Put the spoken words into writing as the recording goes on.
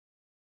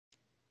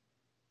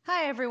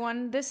Hi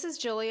everyone, this is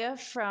Julia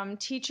from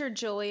Teacher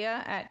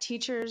Julia at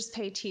Teachers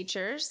Pay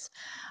Teachers.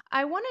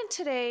 I wanted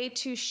today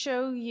to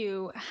show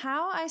you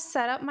how I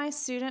set up my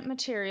student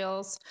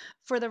materials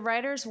for the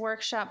writer's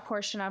workshop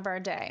portion of our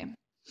day.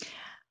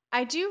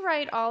 I do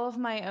write all of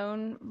my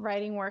own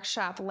writing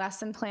workshop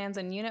lesson plans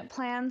and unit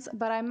plans,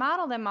 but I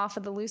model them off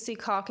of the Lucy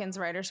Calkins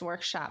Writer's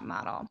Workshop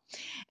model.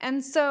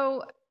 And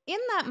so in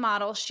that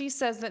model, she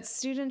says that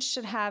students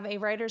should have a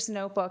writer's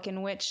notebook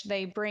in which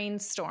they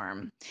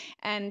brainstorm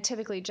and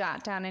typically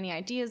jot down any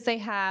ideas they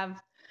have.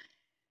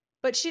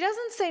 But she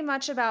doesn't say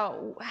much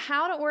about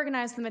how to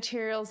organize the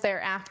materials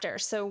thereafter.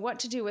 So, what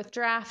to do with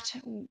draft,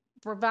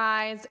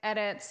 revise,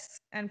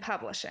 edits, and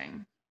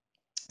publishing.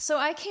 So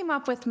I came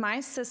up with my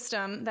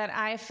system that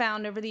I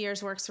found over the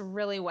years works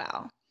really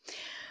well.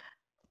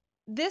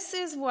 This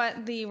is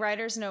what the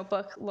writer's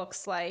notebook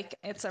looks like.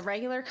 It's a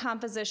regular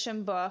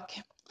composition book,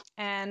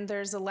 and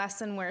there's a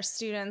lesson where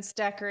students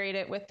decorate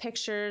it with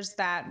pictures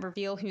that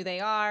reveal who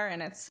they are,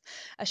 and it's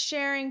a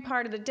sharing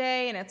part of the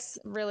day, and it's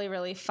really,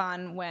 really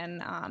fun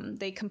when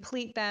they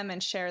complete them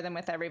and share them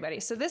with everybody.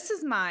 So this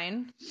is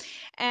mine,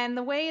 and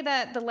the way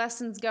that the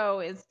lessons go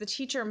is the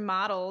teacher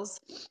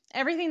models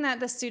everything that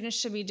the students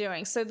should be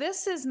doing. So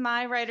this is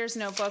my writer's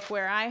notebook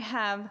where I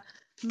have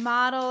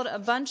modeled a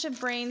bunch of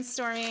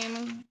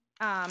brainstorming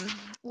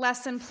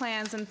lesson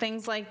plans and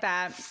things like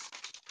that,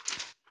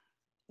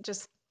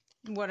 just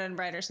what a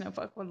writer's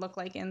notebook would look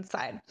like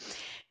inside.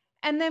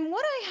 And then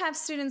what I have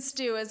students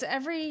do is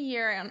every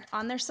year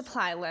on their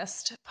supply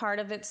list, part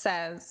of it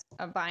says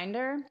a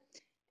binder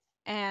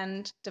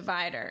and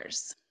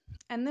dividers.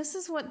 And this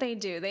is what they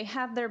do. They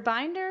have their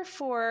binder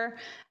for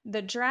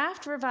the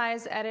draft,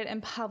 revise, edit,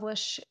 and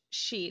publish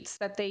sheets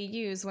that they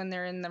use when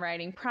they're in the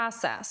writing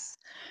process.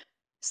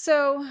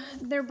 So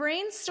they're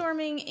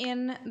brainstorming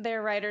in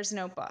their writer's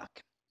notebook.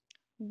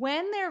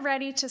 When they're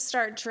ready to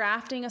start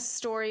drafting a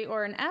story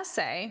or an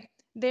essay,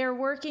 they're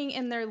working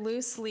in their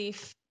loose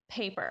leaf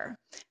paper.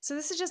 So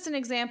this is just an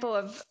example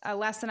of a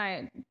lesson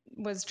I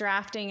was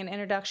drafting an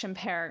introduction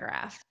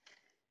paragraph.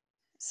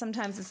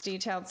 Sometimes it's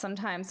detailed,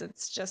 sometimes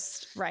it's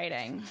just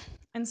writing.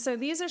 And so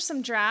these are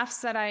some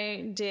drafts that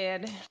I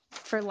did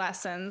for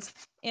lessons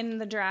in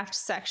the draft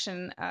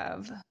section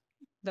of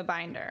the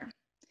binder.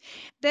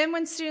 Then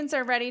when students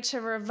are ready to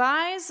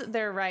revise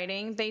their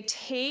writing, they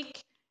take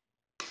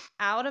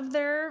out of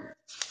their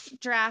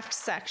draft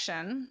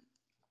section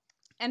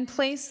and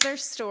place their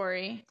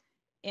story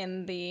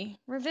in the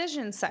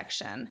revision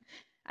section.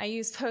 I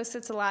use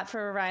Post-its a lot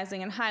for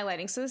revising and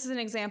highlighting. So this is an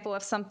example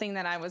of something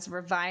that I was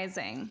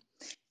revising.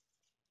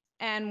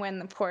 And when,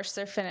 of course,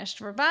 they're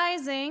finished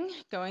revising,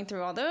 going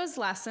through all those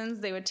lessons,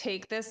 they would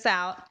take this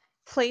out,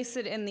 place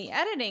it in the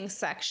editing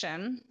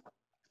section,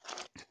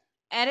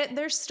 edit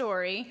their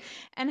story,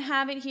 and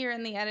have it here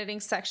in the editing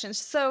section.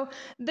 So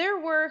their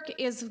work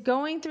is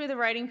going through the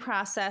writing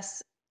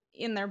process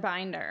in their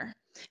binder.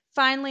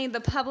 Finally, the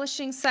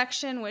publishing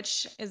section,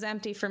 which is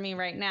empty for me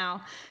right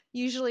now.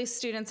 Usually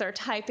students are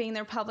typing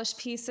their published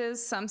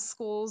pieces. Some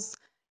schools,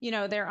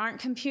 there aren't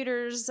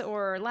computers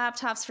or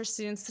laptops for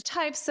students to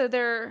type, so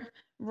they're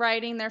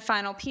writing their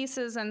final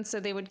pieces, and so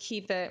they would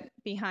keep it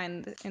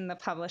behind in the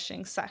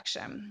publishing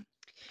section.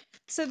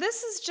 So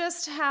this is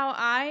just how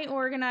I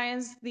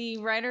organize the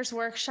writer's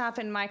workshop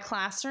in my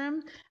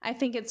classroom. I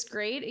think it's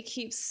great. It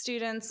keeps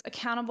students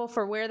accountable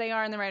for where they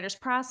are in the writer's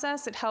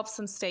process. It helps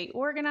them stay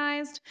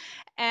organized,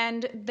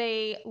 and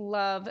they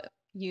love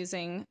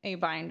using a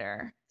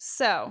binder.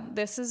 So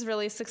this is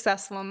really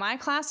successful in my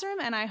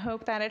classroom, and I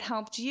hope that it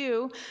helped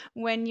you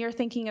when you're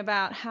thinking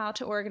about how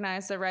to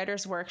organize the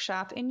writer's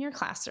workshop in your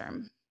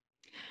classroom.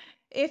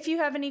 If you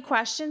have any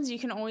questions, you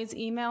can always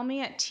email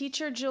me at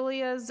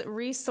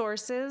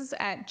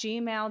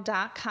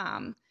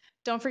teacherjuliasresources@gmail.com.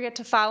 Don't forget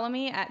to follow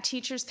me at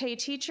Teachers Pay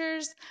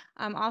Teachers.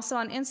 I'm also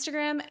on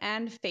Instagram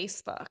and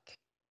Facebook.